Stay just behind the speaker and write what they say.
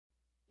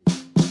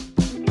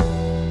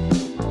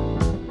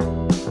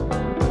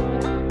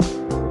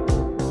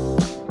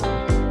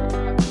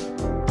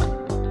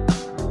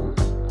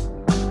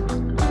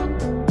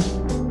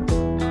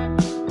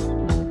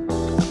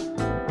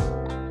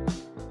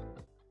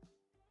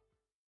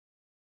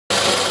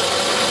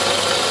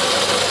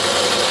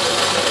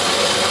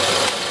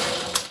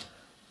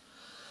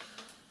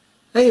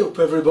Hey up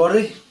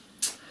everybody.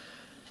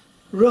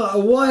 Right, a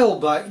while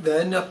back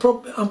then, I'm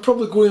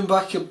probably going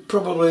back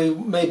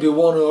maybe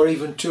 1 or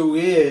even 2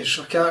 years,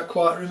 I can't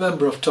quite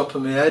remember off the top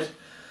of my head,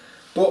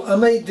 but I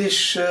made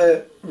this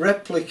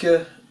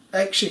replica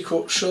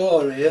Hexacut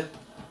saw here.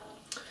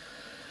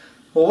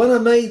 Well, when I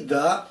made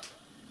that,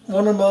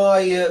 one of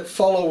my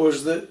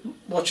followers that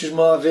watches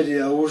my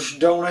videos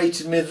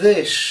donated me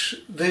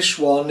this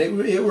one.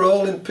 It were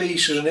all in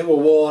pieces and it were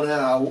worn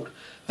out,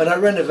 and I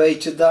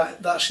renovated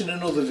that. That's in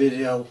another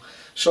video.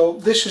 So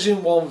this is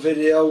in one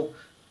video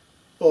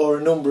or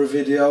a number of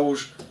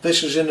videos.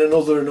 This is in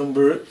another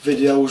number of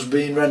videos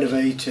being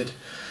renovated.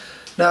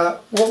 Now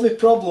what my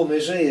problem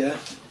is here,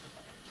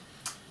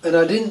 and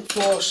I didn't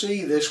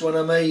foresee this when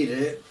I made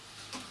it,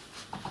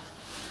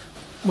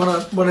 when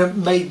I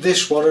made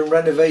this one and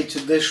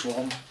renovated this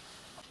one,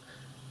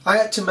 I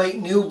had to make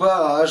new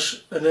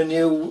bars and a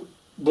new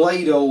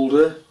blade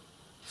holder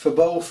for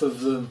both of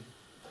them.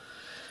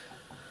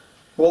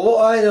 Well,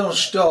 what I had on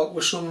stock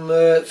was some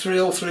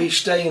 303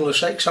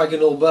 stainless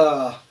hexagonal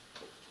bar,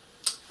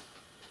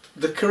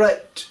 the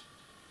correct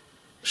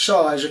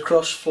size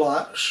across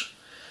flats,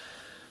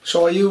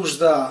 so I used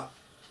that.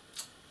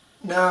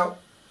 Now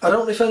I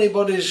don't know if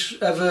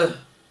anybody's ever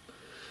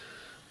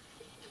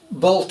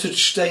bolted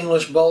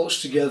stainless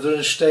bolts together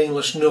and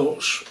stainless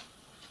nuts.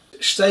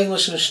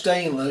 Stainless and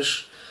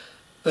stainless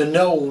are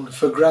known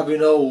for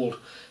grabbing hold,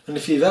 and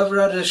if you've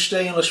ever had a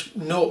stainless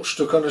nut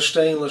stuck on a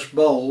stainless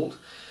bolt,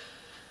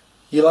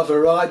 you'll have a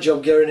right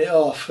job getting it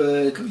off.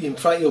 In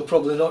fact, you'll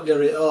probably not get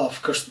it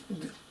off because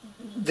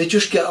they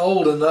just get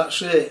old and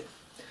that's it.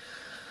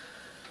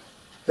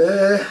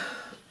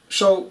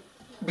 So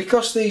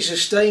because these are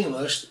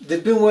stainless,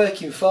 they've been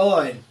working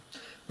fine,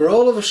 but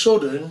all of a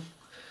sudden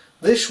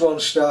this one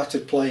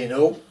started playing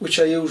up, which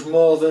I use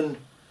more than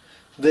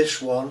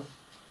this one.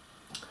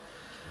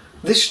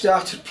 This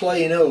started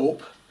playing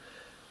up,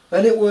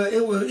 and it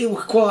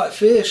were quite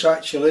fierce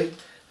actually.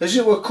 As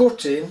it were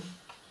cutting,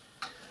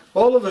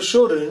 all of a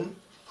sudden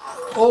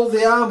all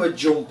the arm would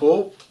jump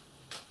up,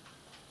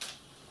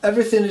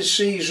 everything would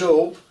seize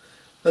up,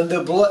 and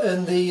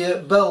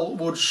the belt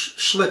would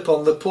slip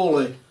on the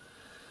pulley.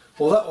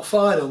 Well, that was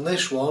fine on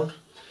this one,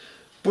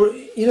 but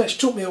you know, it's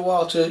took me a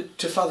while to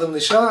fathom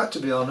this out, to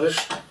be honest.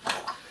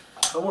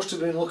 I must have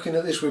been looking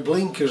at this with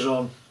blinkers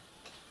on.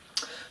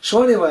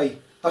 So anyway,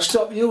 I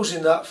stopped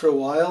using that for a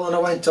while and I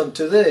went on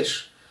to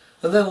this,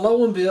 and then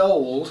lo and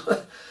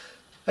behold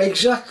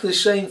exactly the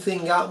same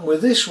thing happened with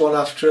this one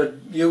after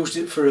I'd used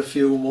it for a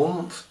few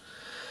months,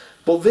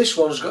 but this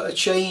one's got a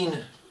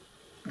chain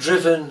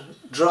driven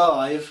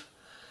drive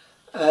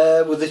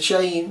with a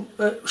chain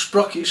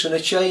sprockets and a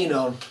chain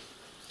on.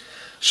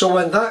 So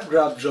when that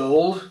grabs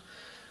hold,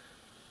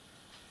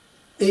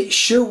 it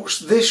shoots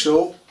this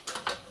up.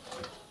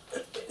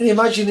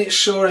 Imagine it's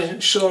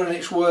soaring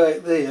its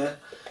work there.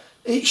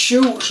 It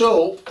shoots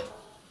up,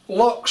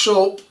 locks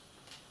up,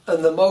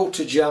 and the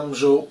motor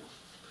jams up.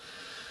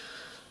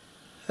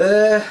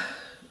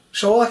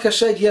 So like I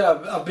said, yeah,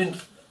 I've been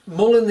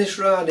mulling this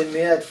round in my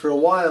head for a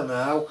while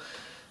now,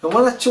 and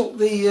when I took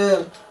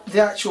the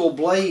actual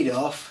blade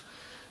off,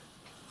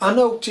 I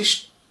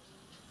noticed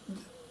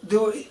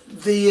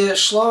the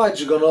slides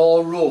have gone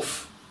all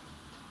rough,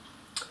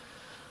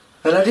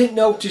 and I didn't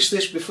notice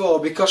this before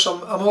because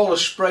I'm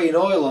always spraying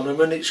oil on them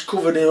and it's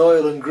covered in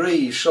oil and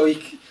grease, so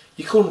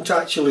you couldn't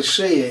actually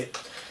see it.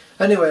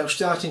 Anyway, I'm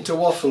starting to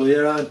waffle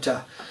here, aren't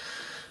I?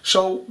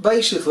 So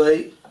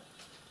basically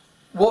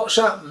what's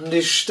happened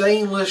is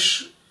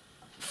stainless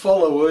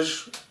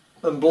followers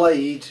and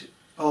blade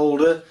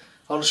holder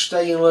on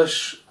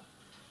stainless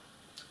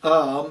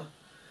arm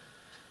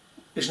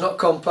is not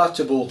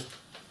compatible.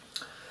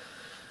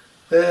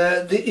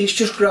 It's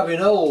just grabbing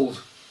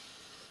hold.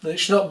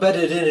 It's not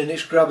bedded in and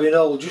it's grabbing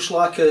hold, just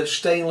like a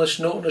stainless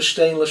nut and a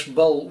stainless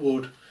bolt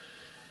would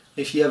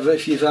if you've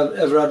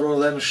ever had one of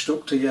them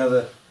stuck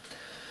together.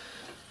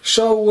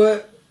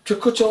 So to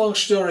cut a long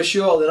story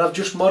short, then I've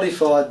just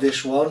modified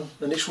this one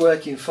and it's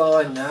working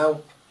fine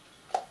now.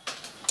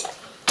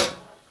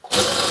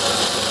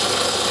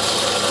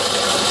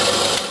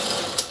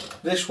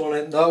 This one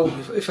ain't though.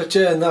 If I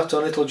turn that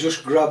on, it'll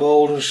just grab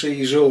hold and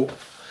seize up.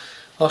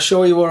 I'll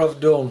show you what I've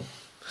done.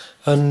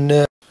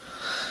 And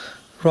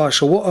right,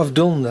 so what I've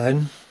done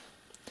then,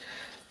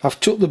 I've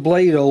took the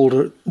blade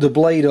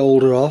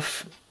holder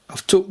off.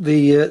 I've took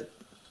the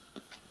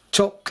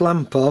top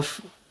clamp off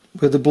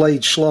with the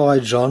blade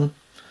slides on.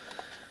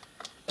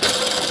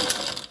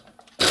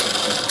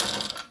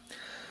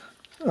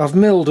 I've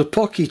milled a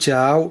pocket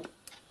out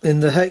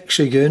in the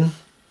hexagon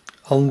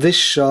on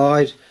this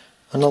side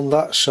and on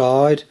that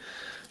side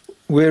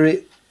where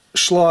it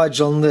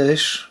slides on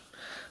this.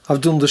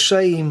 I've done the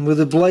same with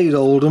the blade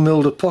holder,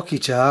 milled a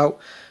pocket out,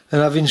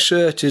 and I've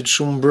inserted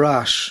some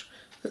brass,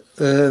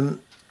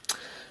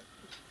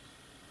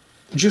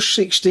 just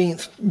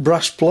 16th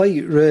brass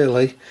plate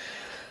really,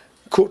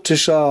 cut to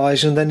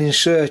size and then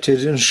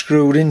inserted and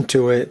screwed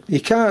into it. You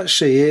can't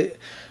see it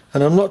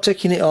and I'm not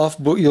taking it off,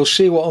 but you'll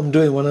see what I'm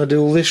doing when I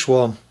do this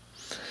one.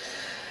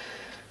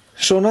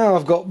 So now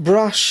I've got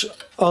brass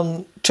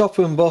on top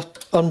and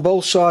on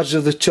both sides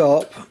of the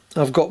top.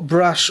 I've got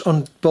brass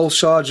on both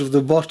sides of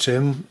the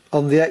bottom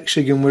on the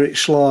hexagon where it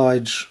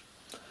slides,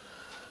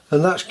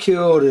 and that's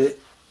cured it.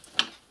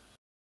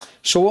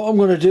 So what I'm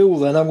going to do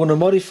then, I'm going to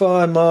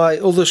modify my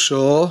other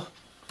saw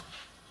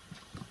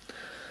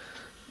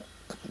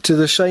to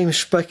the same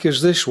spec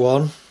as this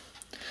one,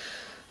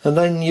 and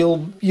then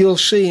you'll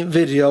see in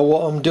video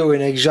what I'm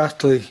doing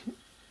exactly.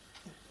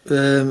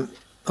 I'm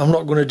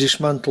not going to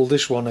dismantle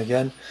this one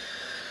again.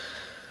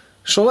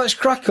 So let's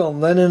crack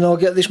on then, and I'll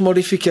get this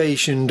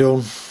modification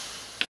done.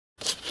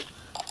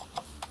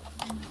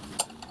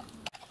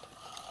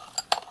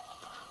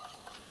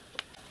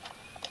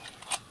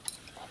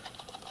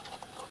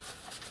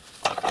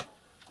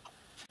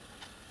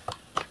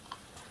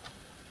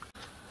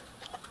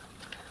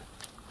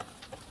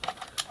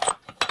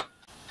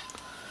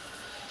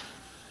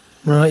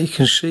 Right, you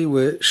can see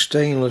where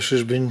stainless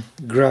has been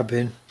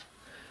grabbing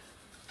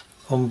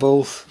on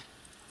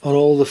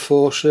all the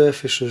 4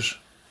 surfaces,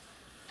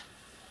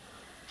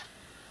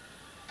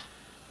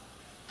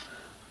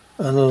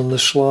 and on the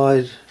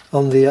slide,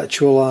 on the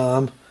actual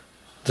arm,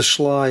 the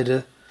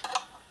slider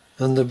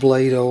and the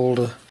blade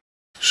holder.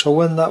 So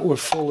when that were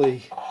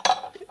fully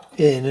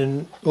in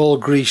and all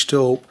greased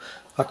up,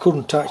 I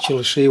couldn't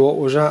actually see what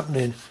was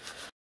happening.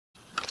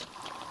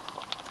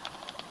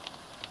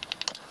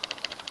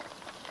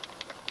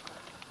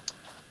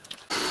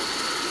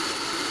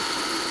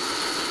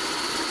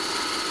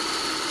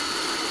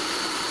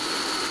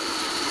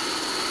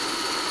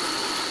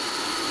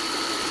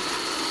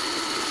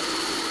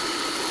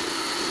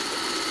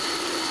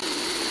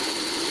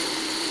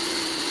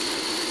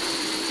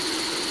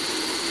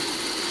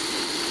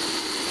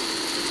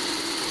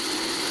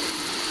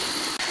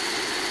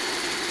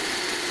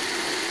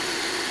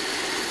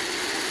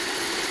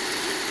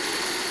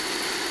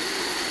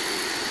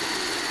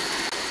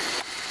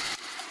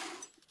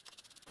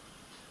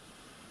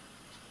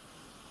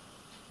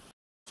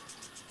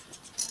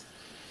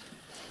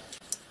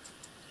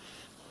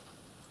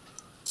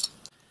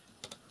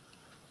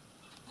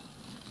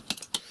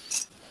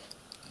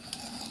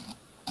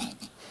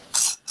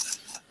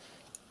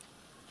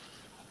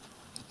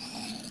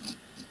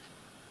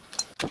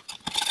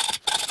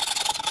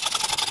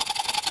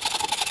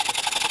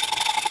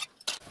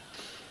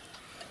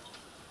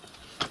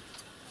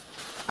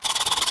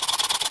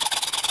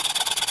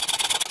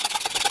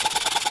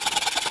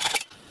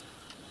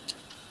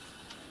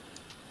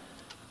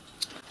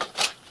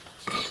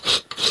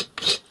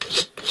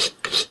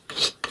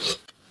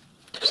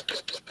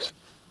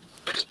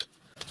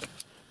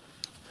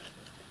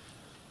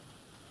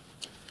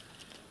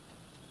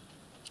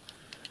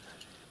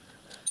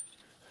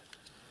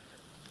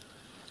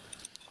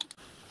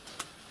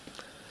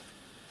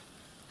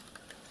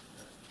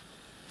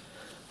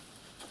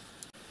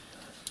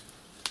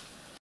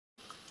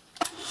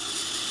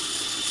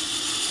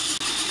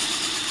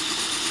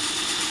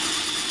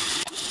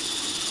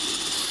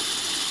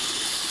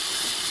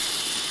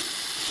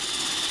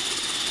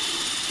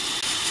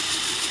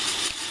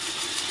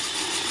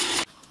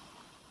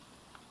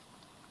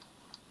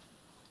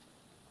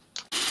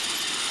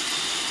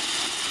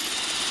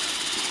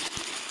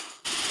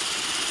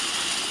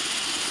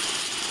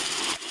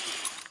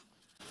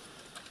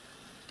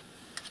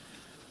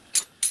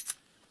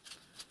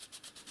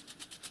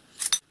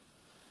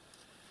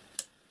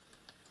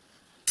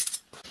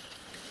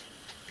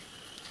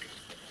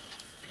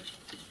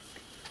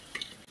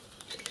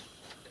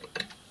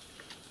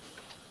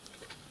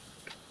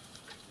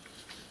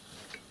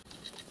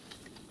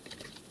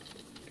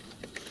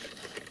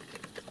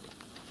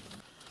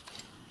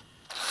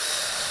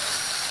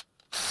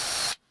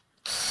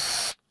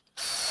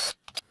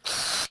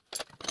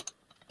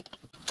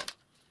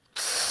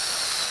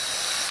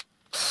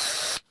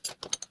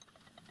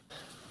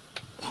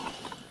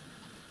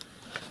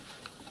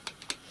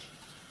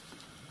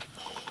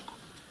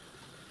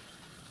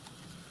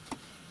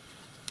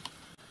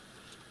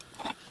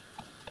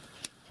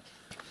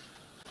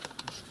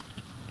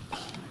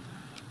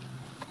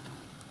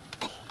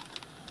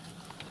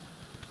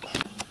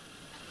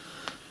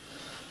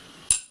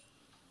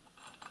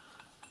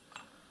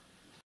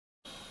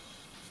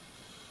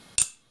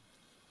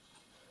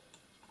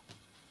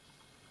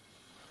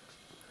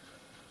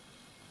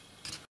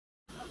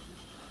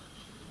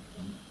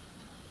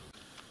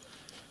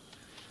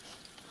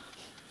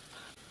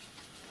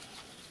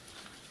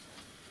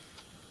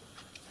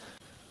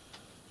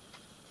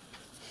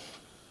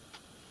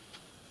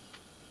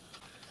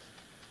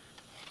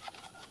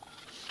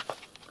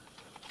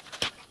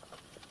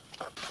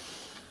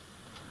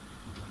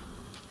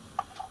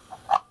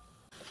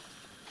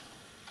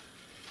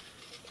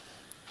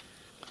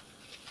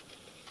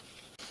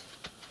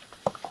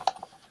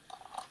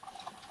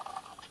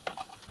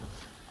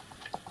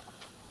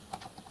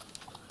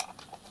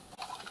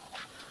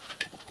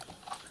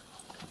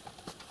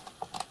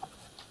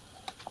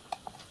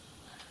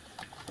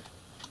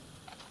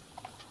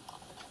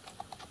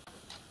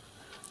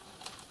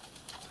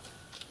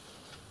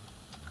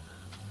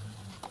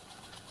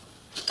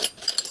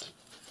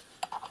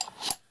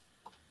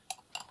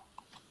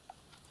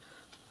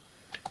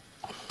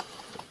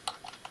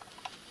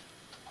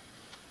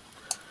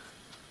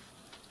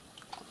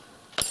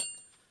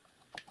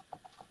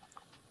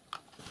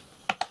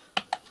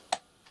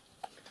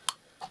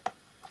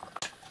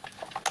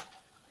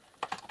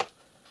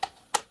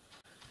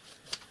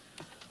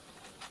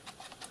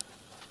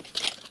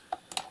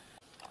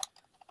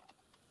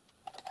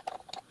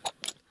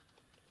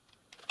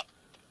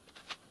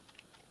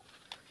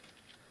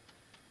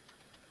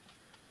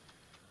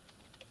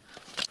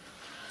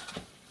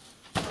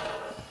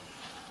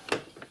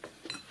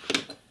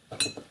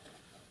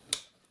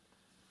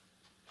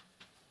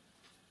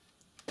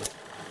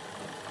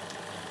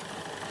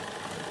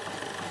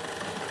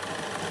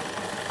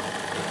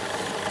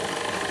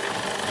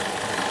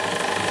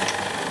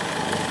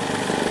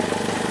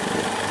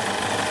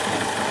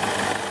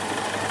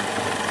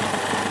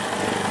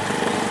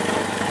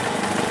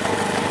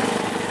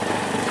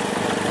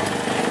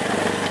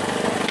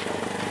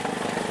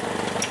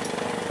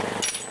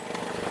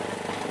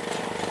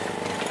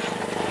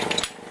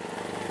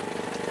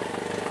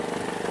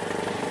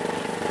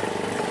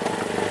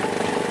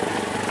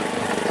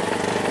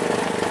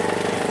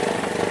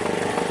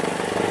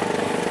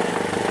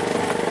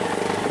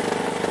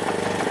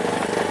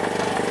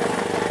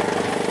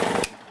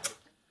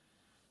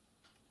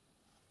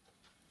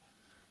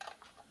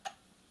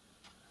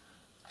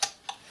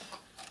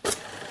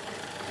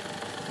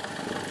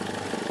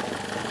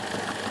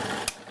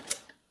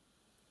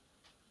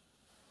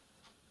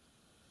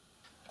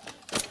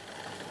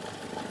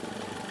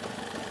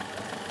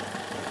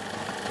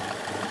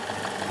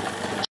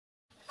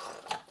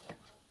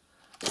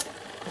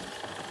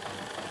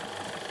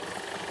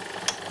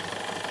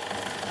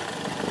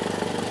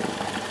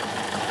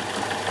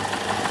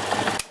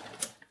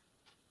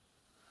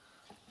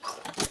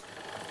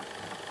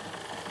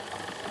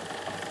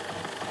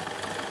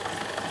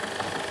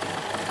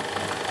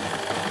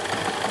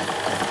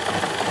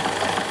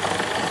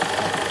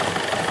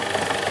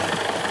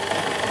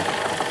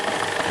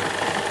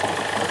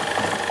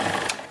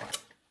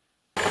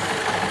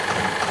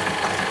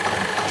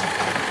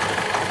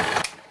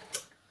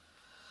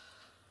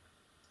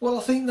 Well,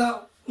 I think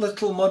that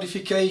little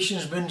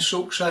modification's been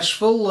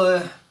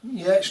successful.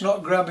 Yeah, it's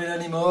not grabbing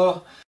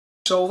anymore,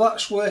 so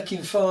that's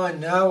working fine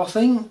now, I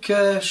think.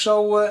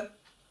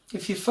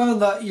 If you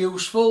found that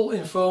useful,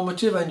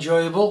 informative,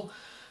 enjoyable,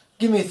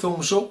 give me a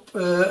thumbs up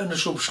and a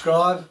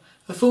subscribe.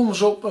 A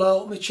thumbs up will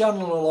help my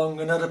channel along,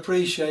 and I'd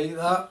appreciate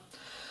that.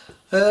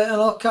 And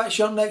I'll catch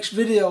you on the next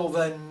video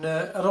then.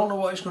 I don't know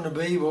what it's going to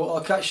be, but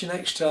I'll catch you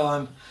next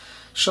time.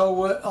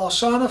 So I'll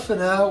sign off for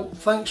now.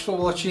 Thanks for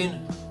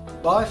watching.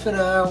 Bye for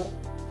now.